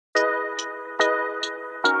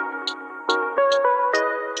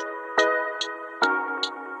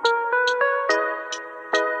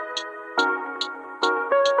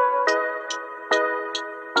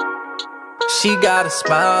She got a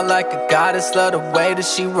smile like a goddess, love the way that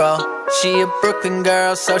she roll. She a Brooklyn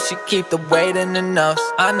girl, so she keep the weight in her nose.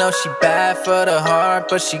 I know she bad for the heart,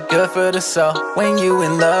 but she good for the soul. When you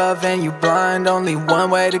in love and you blind, only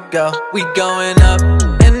one way to go. We going up,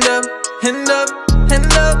 and up, and up,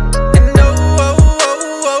 and up, and over.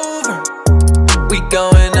 We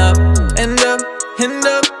going up, and up, and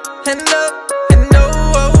up, and up, and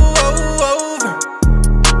over.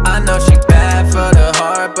 I know she bad for the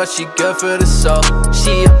heart, but she good for the soul.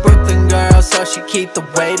 She a Brooklyn girl, so she keep the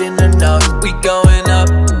weight in her nose. We going up,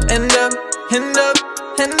 and up, and up,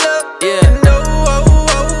 and up, yeah, and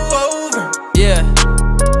over, yeah.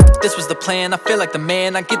 This was the plan, I feel like the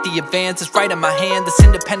man, I get the advance, it's right in my hand. This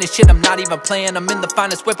independent shit, I'm not even playing. I'm in the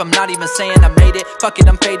finest whip, I'm not even saying I made it. Fuck it,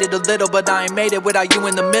 I'm faded a little, but I ain't made it without you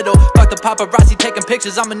in the middle. Fuck the paparazzi taking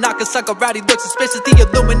pictures, I'ma knock a sucker out, he looks suspicious. The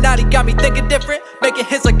Illuminati got me thinking different, making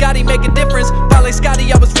hits like Gotti, make a difference. Ball like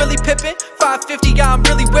Scotty, I was really pippin'. 550, yeah, I'm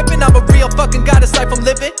really whipping. I'm a real fucking god, it's life I'm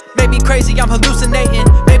living. Made me crazy, I'm hallucinating.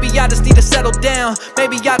 Maybe I just need to settle down,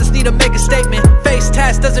 maybe I just need to make a statement. Face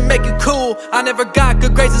tats doesn't make you cool, I never got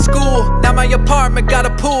good grades in school. Now my apartment got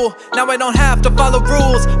a pool, now I don't have to follow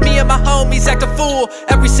rules. Me and my homies act a fool.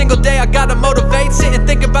 Every single day I gotta motivate, sit and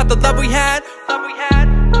think about the love we had.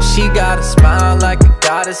 She got a smile like a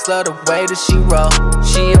goddess, love the way that she roll.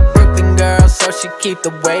 She a Brooklyn girl, so she keep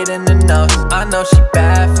the weight in her nose. I know she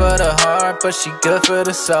bad for the heart, but she good for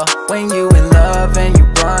the soul. When you in love and you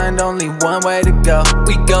blind, only one way to go.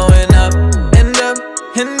 We going up, and up,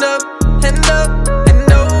 and up, and up,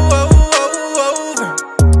 and over.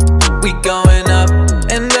 We going up,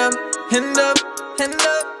 and up, and up, and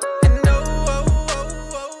up, and over.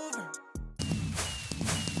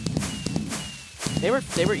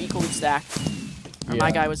 They were equally stacked. Or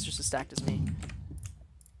my guy was just as stacked as me.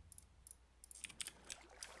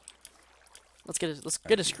 Let's get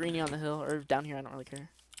a screeny on the hill or down here. I don't really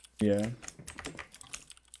care. Yeah.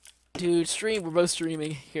 Dude, stream. We're both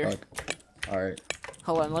streaming here. Fuck. All right.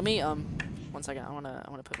 Hold on. Let me 1 second. I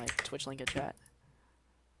wanna put my Twitch link in chat.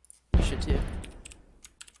 You should too.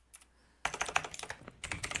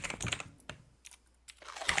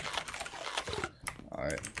 All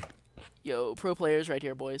right. Yo, pro players right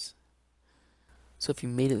here, boys. So if you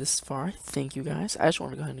made it this far, thank you guys. I just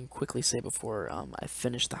want to go ahead and quickly say before I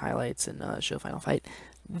finish the highlights and show Final Fight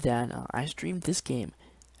that I streamed this game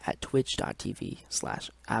at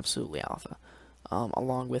twitch.tv/absolutelyalpha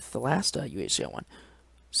along with the last UHC one.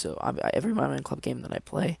 So every Mind Club game that I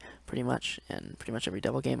play, pretty much every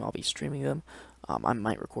double game, I'll be streaming them. I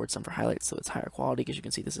might record some for highlights, so it's higher quality, because you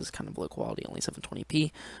can see this is kind of low quality, only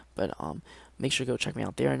 720p. But make sure to go check me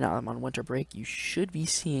out there. Now I'm on winter break. You should be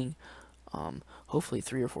seeing hopefully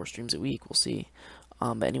 3 or 4 streams a week. We'll see.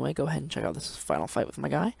 But anyway, go ahead and check out this Final Fight with my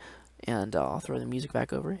guy, and I'll throw the music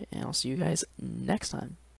back over, and I'll see you guys next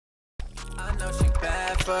time. I know she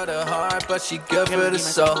bad for the heart, but she good for the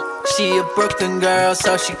soul. She a Brooklyn girl,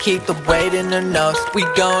 so she keep the weight in her nose. We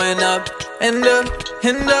going up, and up,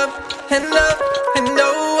 and up, and up, and over.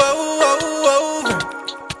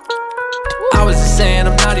 I was just saying,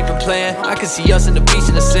 I'm not even playing. I can see us in the beach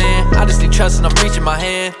in the sand. I just need trust and I'm reaching my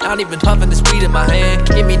hand. Not even puffing this weed in my hand.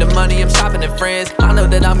 Give me the money, I'm shopping at friends. I know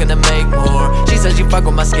that I'm gonna make more. She says she fuck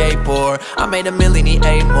with my skateboard. I made $1 million, need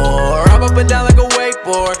 8 more. I'm up and down like a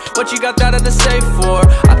wakeboard. What you got that in the safe for?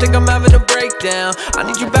 I think I'm having a breakdown. I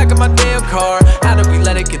need you back in my damn car. How did we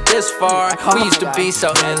let it get this far? We used to be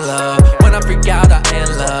so in love. When I freak out, I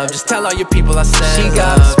in love. Just tell all your people I send love. She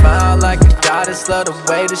got a smile like a goddess, love the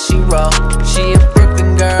way that she roll. She a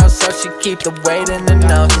Brooklyn girl, so she keep the weight in her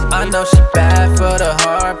nose. I know she bad for the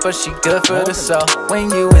heart, but she good for the soul.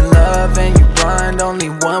 When you in love and you blind, only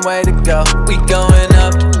one way to go. We going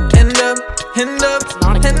up, and up, and up,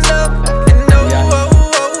 and up, and over.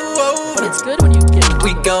 But it's good when you get.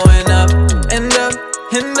 We going up, and up,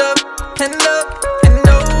 and up, and up, and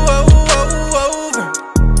over.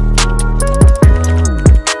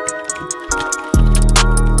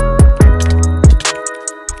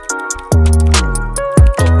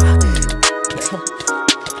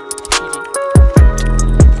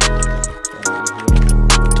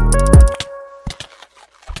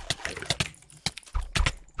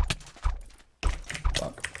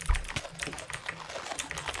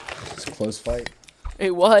 Close fight.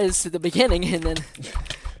 It was at the beginning, and then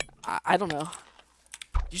I don't know.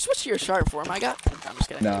 Did you switch to your sharp form? I'm just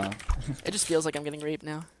kidding. Nah. It just feels like I'm getting raped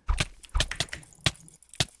now.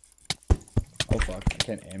 Oh fuck! I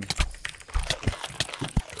can't aim.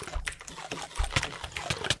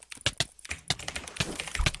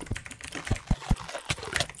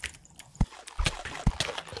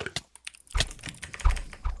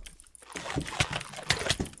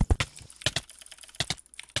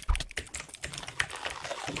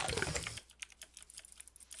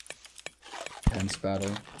 intense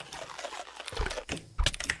battle.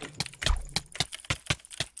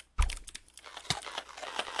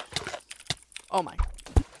 Oh my.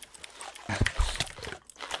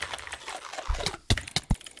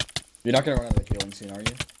 You're not gonna run out of the healing scene, are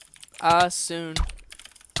you? Soon.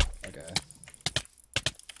 Okay.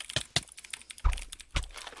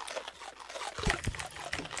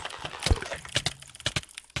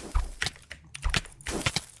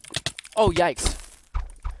 Oh, yikes.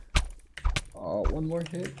 Oh, one more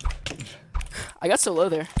hit. I got so low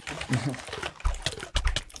there.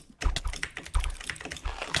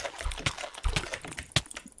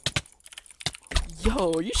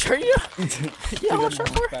 Yo, are you sure you? Yeah, I'm sure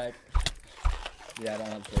for. Back. Yeah, I don't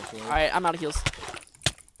have to go for it. Alright, I'm out of heals.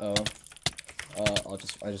 Oh.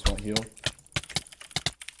 I just won't heal.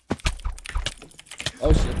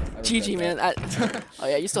 Oh shit. I GG, regret man. that. Oh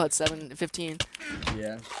yeah, you still had 7, 15.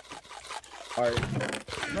 Yeah. Alright.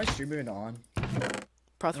 Is my stream even on?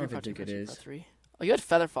 Pro I 3, don't Pro 2, think Pro it 3, is. Pro 3. Oh, you had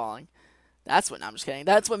feather falling. That's what. No, I'm just kidding.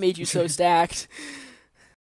 That's what made you so stacked.